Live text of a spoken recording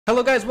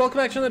Hello guys, welcome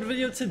back to another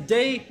video.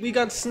 Today we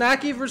got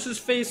Snacky versus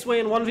FazeSway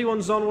in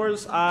 1v1 Zone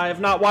Wars. I have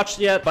not watched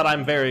it yet, but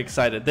I'm very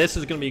excited. This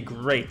is going to be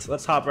great.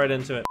 Let's hop right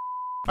into it.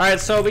 Alright,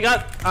 so we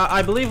got,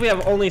 I believe we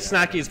have only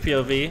Snacky's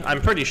POV.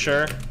 I'm pretty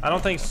sure. I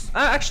don't think,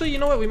 actually, you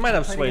know what? We might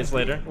have Sway's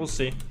later. We'll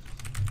see.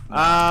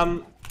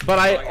 But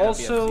I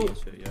also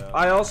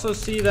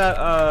see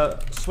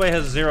that Sway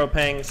has 0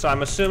 ping, so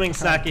I'm assuming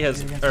Snacky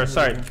has,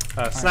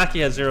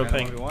 Snacky has 0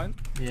 ping.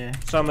 Yeah.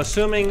 So I'm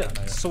assuming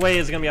Sway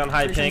is gonna be on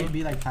high ping.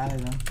 Be like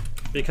Plalism.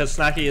 Because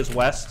Snacky is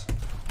west,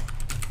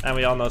 and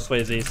we all know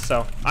Sway's east.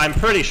 So I'm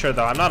pretty sure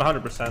though. I'm not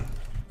 100%.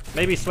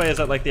 Maybe Sway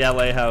is at like the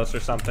LA house or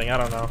something. I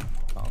don't know.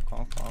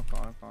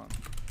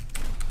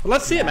 But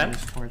let's see it, man.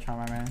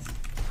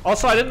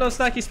 Also, I didn't know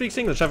Snacky speaks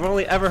English. I've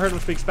only ever heard him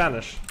speak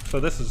Spanish. So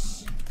this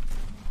is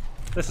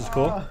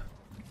cool.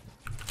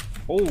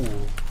 Oh,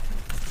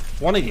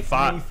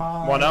 185.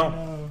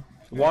 1-0.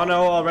 1-0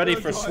 already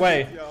for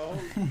Sway.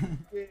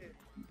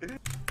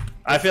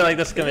 I feel like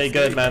this is gonna be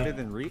good, man.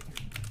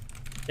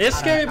 Is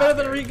Scary better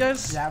than Reed,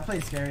 guys? Yeah, I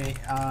played Scary.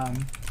 Yeah,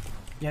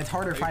 it's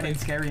harder fighting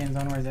Scary in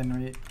Zone Wars than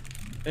Reed.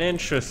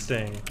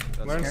 Interesting.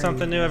 Learn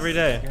something new every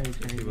day.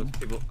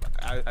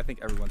 I think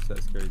everyone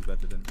says Scary's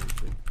better than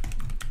Reed.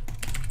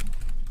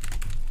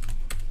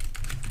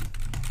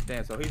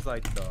 Damn, so he's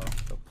like the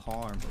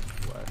Parm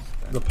of West.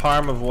 Then. The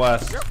Parm of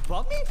West. You're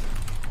bugging?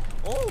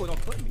 Oh,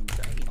 don't put me.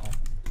 Dang. Oh,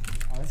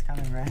 it's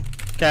coming, right?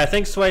 Okay, I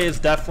think Sway is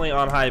definitely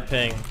on high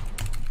ping.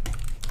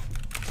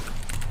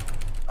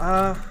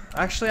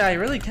 Actually, I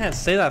really can't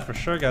say that for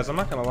sure, guys. I'm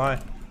not gonna lie.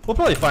 We'll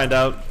probably find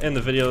out in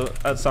the video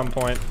at some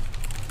point.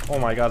 Oh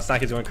my god,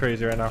 Snacky's going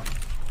crazy right now.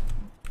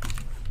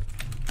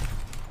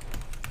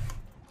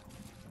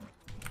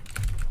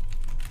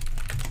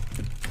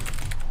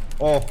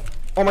 Oh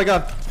my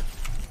god.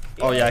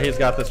 Oh yeah, he's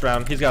got this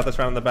round. He's got this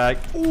round in the bag.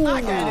 Ooh.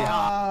 I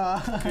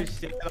got it.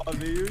 Shit on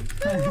me.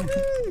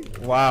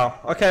 Wow.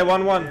 Okay,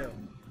 1-1.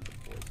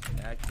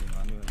 Actually,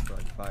 I knew him for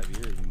like 5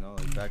 years, you know,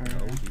 like back in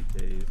the OG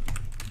days.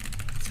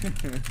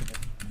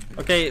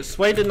 Okay,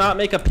 Sway did not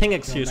make a ping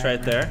excuse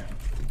right there.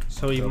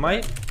 So he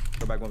might.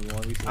 Go back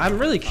 1v1. I'm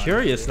really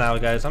curious now,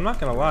 guys. I'm not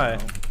gonna lie.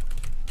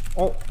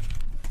 Oh.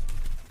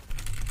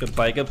 Good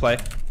play, good play.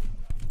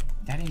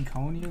 That didn't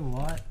cone you?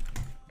 What?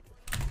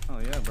 Oh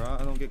yeah, bro.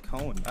 I don't get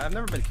coned. I've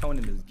never been coned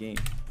in this game.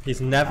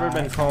 He's never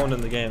been coned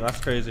in the game. That's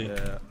crazy.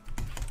 Yeah.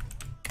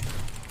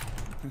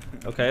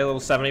 Okay, a little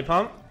 70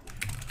 pump.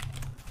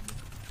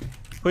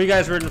 Who are you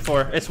guys rooting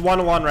for? It's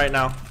 1-1 right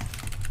now.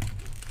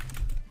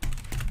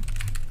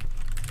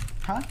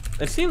 Huh?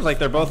 It seems like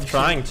they're both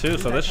trying too,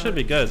 so this should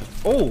be good.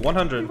 Oh,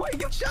 100. Why you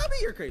get shot me?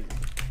 You're crazy.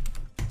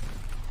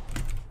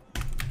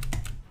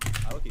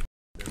 I look at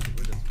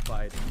we're just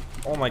fighting.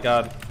 Oh my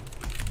god.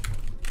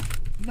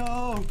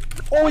 No.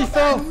 Oh, he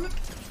fell.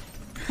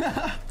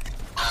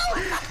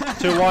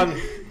 2-1.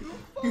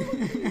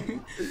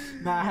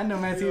 Nah, I had no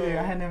mats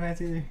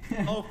either.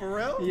 Oh, for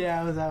real?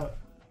 Yeah, I was out.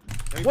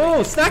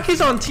 Whoa,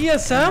 Snacky's on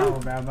TSM? No,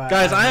 bro,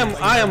 Guys,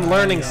 I am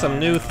learning some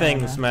new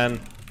things, man.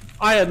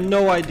 I had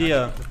no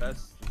idea.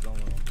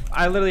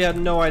 I literally had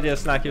no idea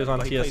Snacky was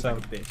on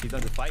TSM. He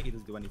doesn't fight, he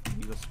doesn't do anything.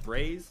 He just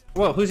sprays.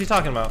 Whoa, who's he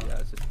talking about? Yeah,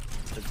 it's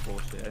just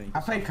bullshit.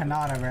 I played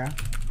Kanata, bro.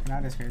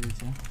 Kanata's crazy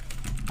too.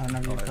 I don't know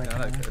if you played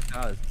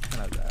Kanata.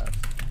 Kanata's ass.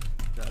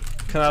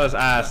 Kanata's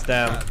ass,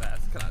 damn.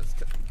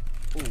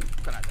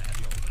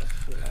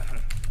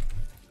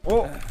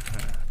 Oh,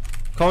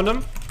 coned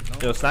him?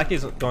 Yo,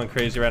 Snacky's going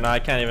crazy right now. I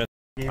can't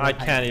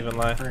even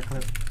lie. For a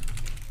clip.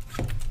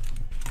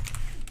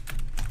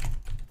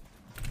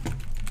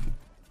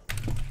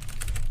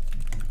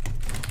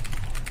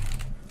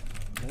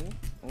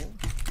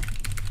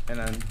 And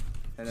then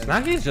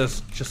Snacky's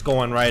just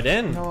going right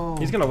in. No.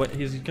 He's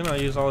gonna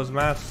use all his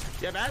mats.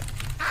 yeah, man.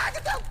 Ah,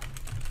 get down.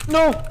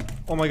 No!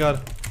 Oh my god.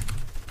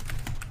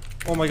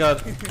 Oh my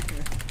god.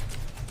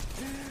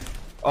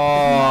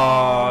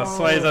 Oh, no.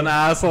 Sway's an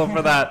asshole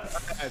for that.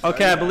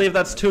 Okay, I believe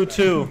that's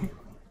 2-2.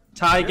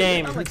 Tie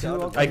game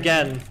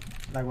again.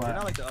 Like what?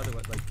 Not like the other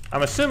one, like,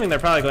 I'm assuming they're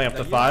probably going up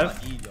to 5.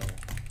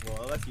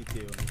 Well, unless you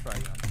do, I'm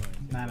probably on 20.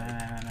 Nah.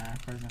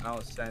 Of course not. I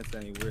don't sense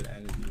any weird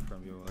energy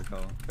from you, like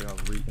how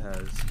Reed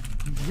has.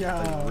 Yo.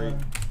 Like Reed,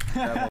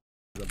 that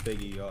is a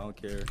big ego. I don't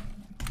care.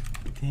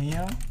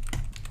 Damn.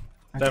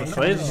 Damn,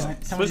 Sway's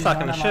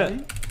talking to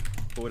shit.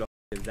 Who the f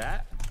is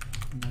that?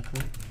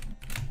 Okay.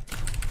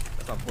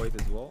 That's on point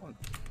as well.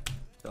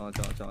 Tell.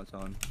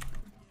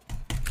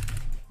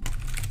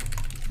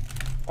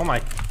 Oh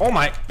my.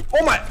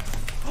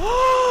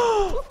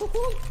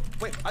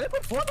 Wait, I didn't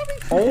put 4 on me?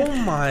 Oh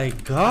my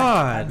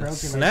god.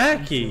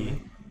 Snacky.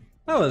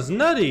 That was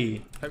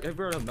nutty. Have you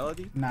heard of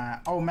Melody? Nah.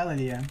 Oh,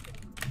 Melody, yeah.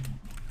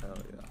 Hell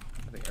yeah.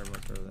 I think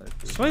everyone's heard of that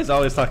too. Sway's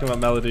always talking about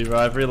Melody, bro.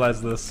 I've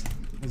realized this.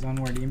 His own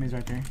word image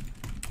right there.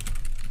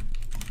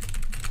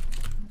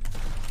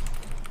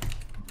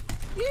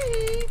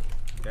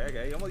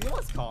 Okay. You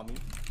almost called me.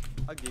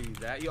 I'll give you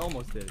that. You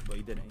almost did, but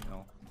you didn't, you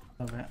know.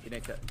 Love it. You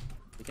can't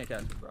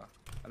catch me, bro.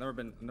 I've never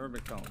been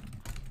coned.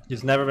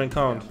 He's never been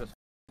coned. Yeah, I'm just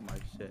my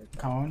shit.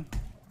 Cone.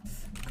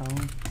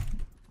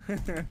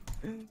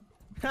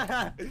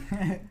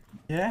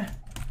 Yeah?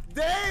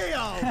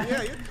 Damn!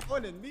 Yeah, you're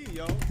coning me,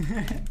 yo.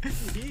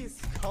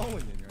 He's coning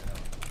right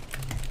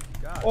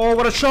now. God. Oh,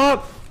 what a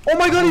shot! Oh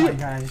my god! Oh my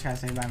god, I just got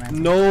saved by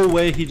man. No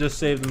way he just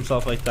saved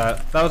himself like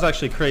that. That was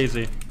actually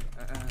crazy.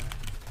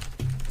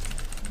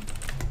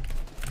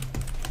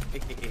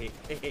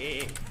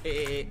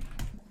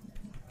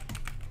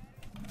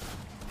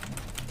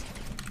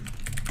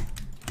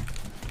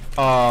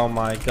 Oh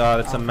my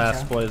god, it's a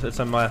mess, boys. It's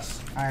a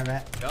mess. Alright,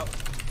 bet.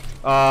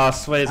 Yep.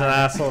 Sway's an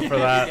asshole for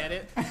that. You get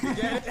it? You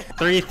get it?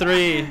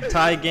 3-3,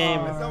 tie game.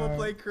 Someone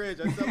play cringe.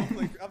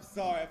 I'm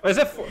sorry. Is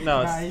it four?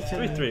 No, Nah, it's you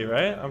 3-3,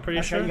 right? I'm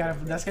pretty sure.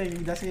 That's how you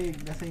gotta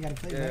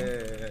play, man.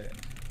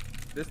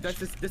 Yeah.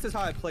 This is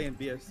how I play in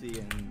BFC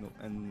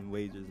and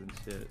wages and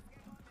shit.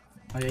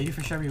 Oh yeah, you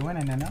for sure be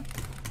winning then, no?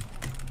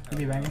 You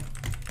be banging.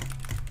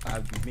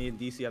 Me and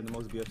DC have the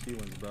most BFC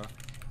wins, bro.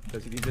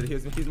 Cause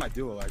he's my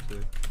duo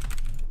actually.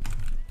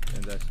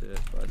 And that shit.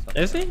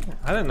 Is he?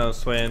 I didn't know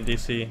Sway and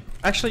DC.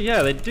 Actually,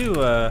 yeah, they do.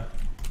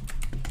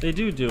 They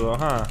do duo,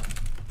 huh?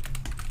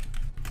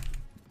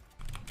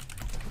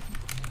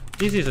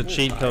 DC's a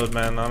cheat code,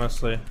 man.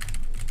 Honestly.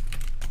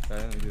 Okay,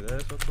 let me do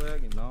this real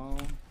quick. You know.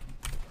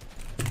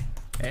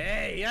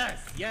 Hey, yes,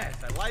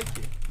 I like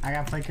it. I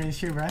gotta play crazy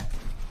shoe, bro.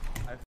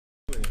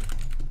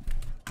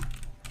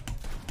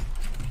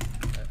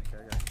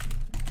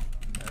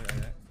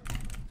 Okay.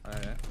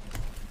 Alright.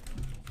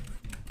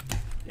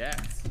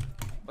 Yes.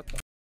 What the?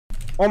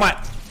 Oh my!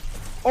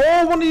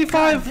 Oh,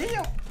 185!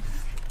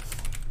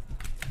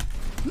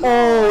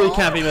 Oh, he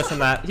can't be missing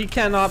that. He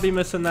cannot be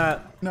missing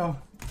that. No.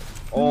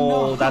 Oh,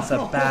 No. that's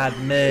a bad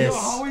miss. Yo,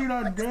 how are you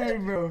not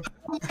dead, bro?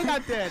 I'm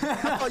not dead.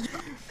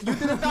 You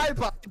didn't die,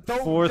 but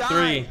don't 4-3.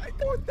 die. I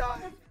don't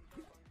die.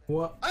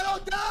 What? I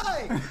don't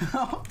die.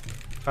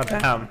 God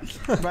damn.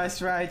 Bro, I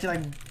swear I hit you like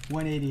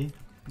 180.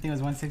 I think it was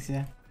 160,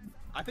 yeah.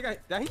 I think did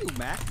I hit you,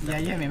 Max? Yeah,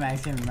 you hit me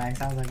max,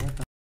 I was like, what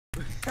the?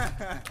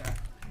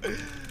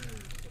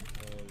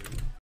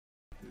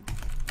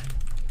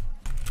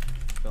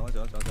 Don't.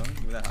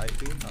 Give me that height,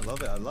 dude. I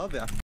love it. I love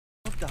the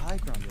high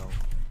ground, yo. Oh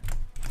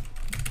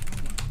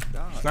my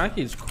god.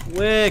 Snacky's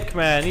quick,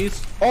 man.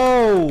 He's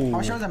oh.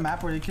 I'll show the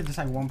map where you could just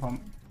like one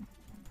pump.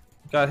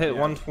 Got hit Yeah,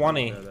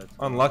 120. yeah, that's-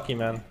 Unlucky,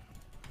 man.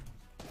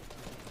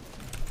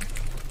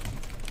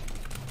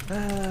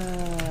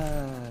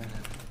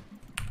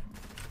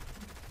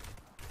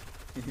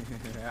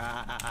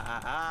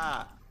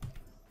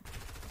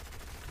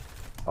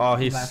 Oh,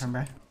 he's. Laughing,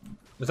 bro.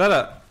 Is that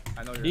a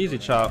I know you're easy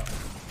annoyed. chop?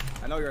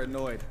 I know you're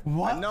annoyed.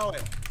 What? I know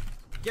it.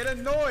 Get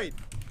annoyed.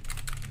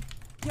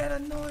 Get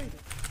annoyed.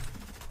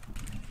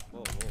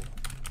 Whoa.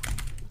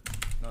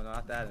 No,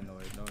 not that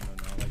annoyed. No.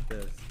 Like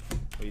this.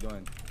 What are you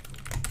doing?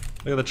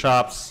 Look at the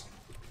chops.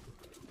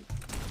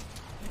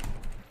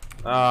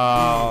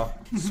 Oh,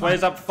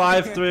 Sway's up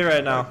 5-3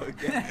 right now.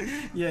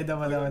 Yeah,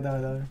 double. I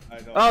know.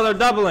 Oh, they're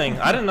doubling.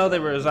 I didn't know they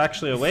were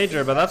actually a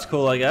wager, but that's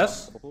cool, I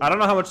guess. I don't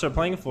know how much they're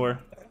playing for.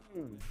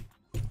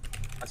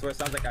 I swear it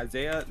sounds like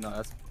Isaiah. No,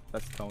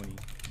 that's Tony.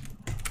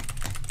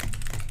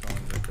 Tony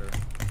right there.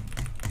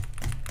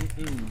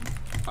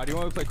 Do you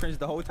want me to play cringe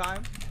the whole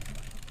time?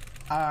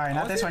 Alright,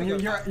 not I this was one. able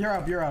to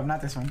You're up,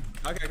 not this one.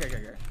 Okay.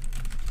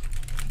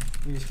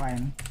 You're just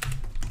fighting.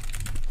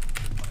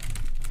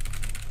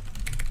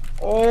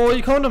 Oh,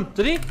 you coned him.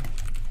 Did he?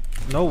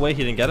 No way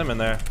he didn't get him in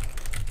there.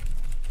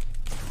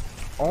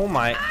 Oh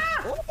my.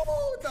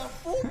 Oh, the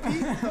full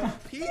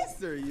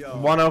piecer, yo.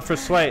 1-0 for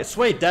Sway.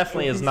 Sway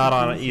definitely is not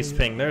on East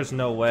Ping. There's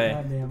no way.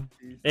 Goddamn.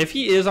 If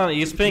he is on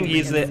East Ping,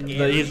 he's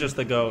he's just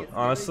the GOAT,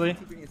 honestly.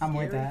 I'm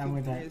with that.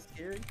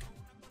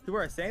 People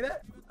are saying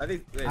that? I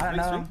think. Wait, I don't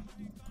next know. week?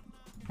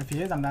 If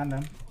he is, I'm down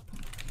then.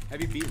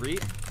 Have you beat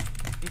Reed?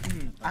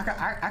 I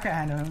can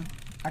handle him.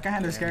 I can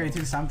handle Scary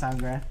too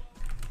sometimes, bro.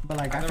 But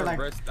like I feel like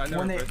I never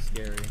when they versed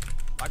Scary.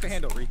 I can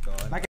handle Reed though.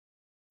 Like,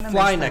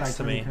 Fly they next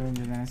still, to like, me. really cringe,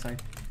 and then it's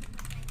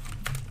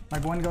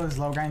like one goes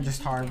low grind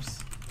just harbs.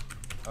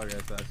 Okay,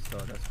 so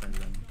that's friends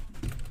then.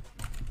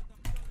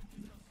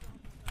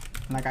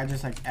 And like I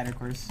just like edit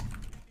course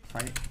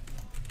fight.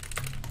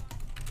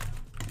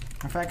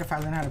 I feel like if I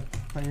learn how to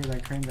play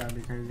like cringe, that would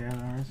be crazy.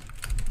 Otherwise.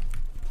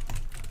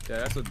 Yeah,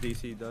 that's what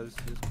DC does.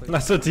 Just play.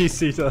 That's what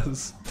DC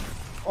does.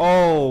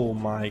 Oh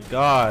my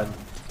god.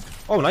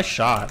 Oh, nice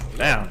shot.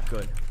 Damn.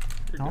 Good.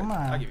 You're Oh good.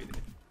 my. I'll give you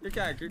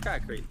that. You're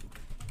kind of crazy.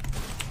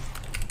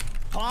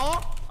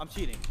 Huh? I'm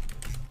cheating.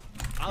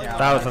 Yeah,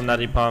 That was a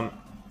nutty pump.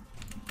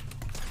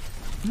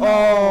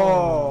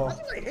 Oh. How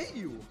did I hit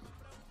you?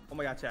 Oh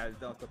my god, Chad,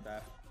 don't clip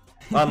that.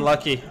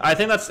 Unlucky. I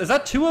think is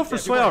that 2-0 for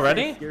Sway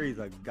already? Scary's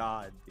a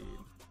god, dude.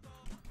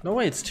 No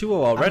way, it's 2-0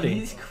 already. I mean,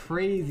 he's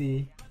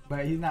crazy,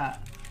 but he's not.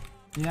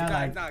 You know,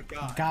 like not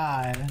God.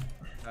 God.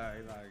 He's not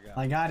a god.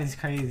 Like God is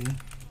crazy.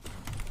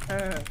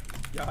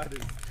 God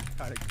is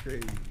kind of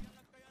crazy.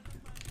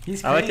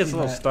 He's crazy. I like his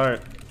little but-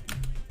 start.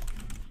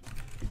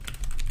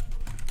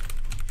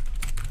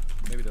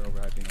 Maybe they're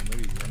overhyping him.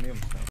 Maybe I'm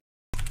just gonna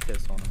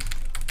piss on him.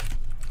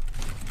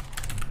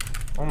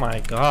 Oh my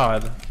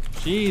god.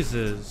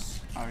 Jesus.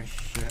 Oh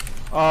shit. shit.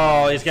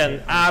 Oh, he's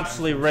getting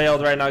absolutely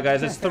railed right now,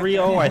 guys. It's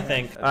 3-0, I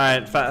think. All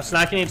right,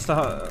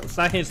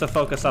 Snacky needs to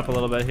focus up a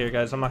little bit here,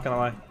 guys. I'm not gonna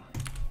lie.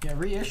 Yeah,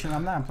 reissue.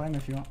 I'm not playing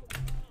if you want.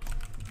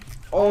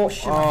 Oh,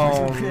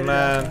 Shit,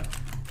 man.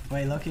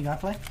 Wait, Loki got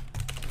play?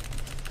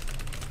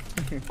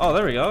 Oh,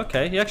 there we go.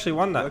 Okay, he actually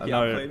won that. Loki,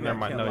 No, I played, never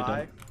mind. No, he lie.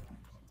 didn't.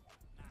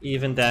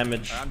 Even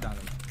damage. I'm down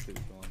to 2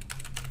 going.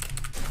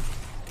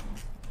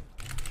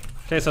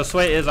 Okay, so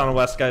Sway is on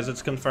West, guys.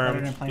 It's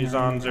confirmed. He's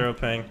on 0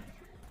 ping.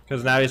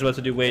 Because now he's about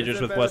to do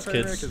wagers with West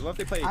kids. What if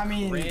they play I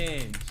mean,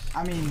 cringe?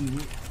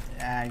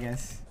 yeah, I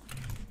guess.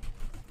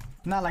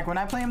 Not like when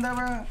I play him though,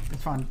 bro.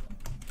 It's fun.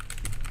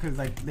 Cause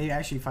like they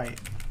actually fight.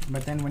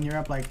 But then when you're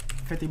up like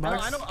 50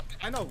 bucks.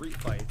 I know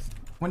refights.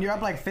 When you're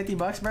up like 50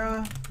 bucks,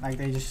 bro, like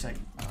they just like,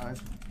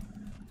 it's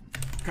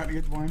kinda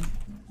get boring.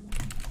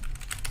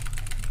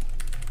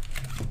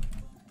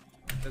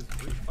 Does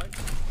refight?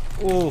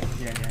 Ooh.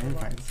 Yeah, he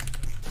fights.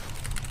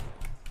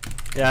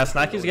 Yeah,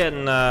 Snacky's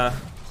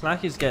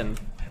getting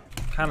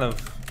kind of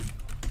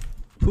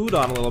pooed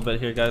on a little bit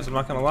here, guys. I'm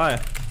not gonna lie.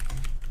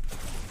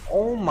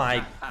 Oh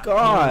my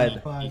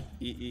god.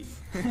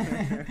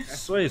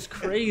 Sway's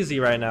crazy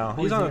right now.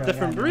 He's on a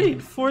different breed.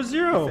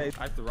 4-0.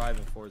 I thrive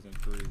in 4s and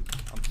 3s.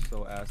 I'm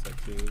so ass at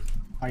 2s.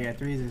 Oh yeah,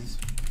 3s is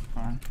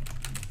fun.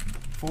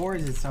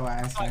 4s is so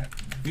ass.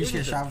 You should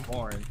get shot.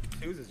 Boring.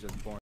 2s is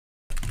just boring.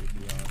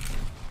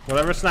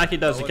 Whatever Snacky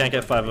does, he can't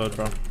get 5-0'd,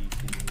 bro.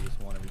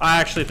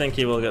 I actually think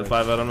he will get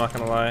 5-0'd, I'm not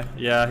gonna lie.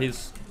 Yeah,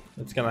 it's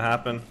gonna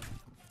happen.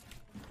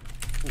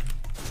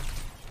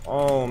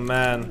 Oh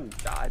man. Ooh,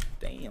 god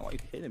damn, why are you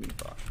hitting me,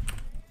 bro?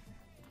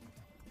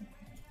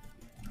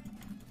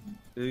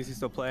 Does he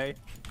still play?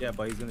 Yeah,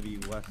 but he's gonna be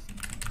West.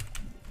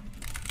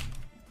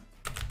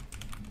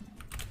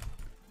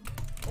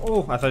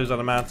 Oh, I thought he was out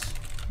of mats.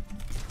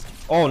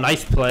 Oh,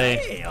 nice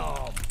play.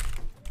 Damn.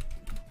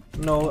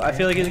 No, I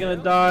feel like he's gonna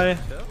die.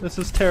 This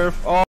is terrible.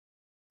 Oh.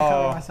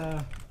 How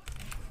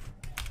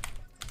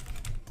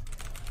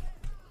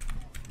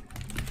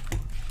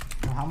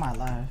am I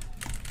alive?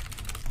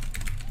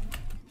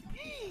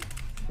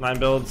 9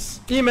 builds.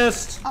 He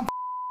missed.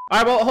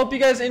 Alright, well, hope you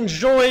guys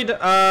enjoyed.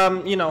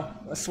 You know,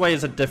 Sway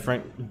is a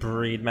different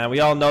breed, man.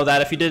 We all know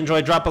that. If you did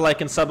enjoy, drop a like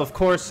and sub, of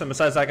course. And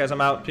besides that, guys, I'm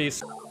out.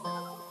 Peace.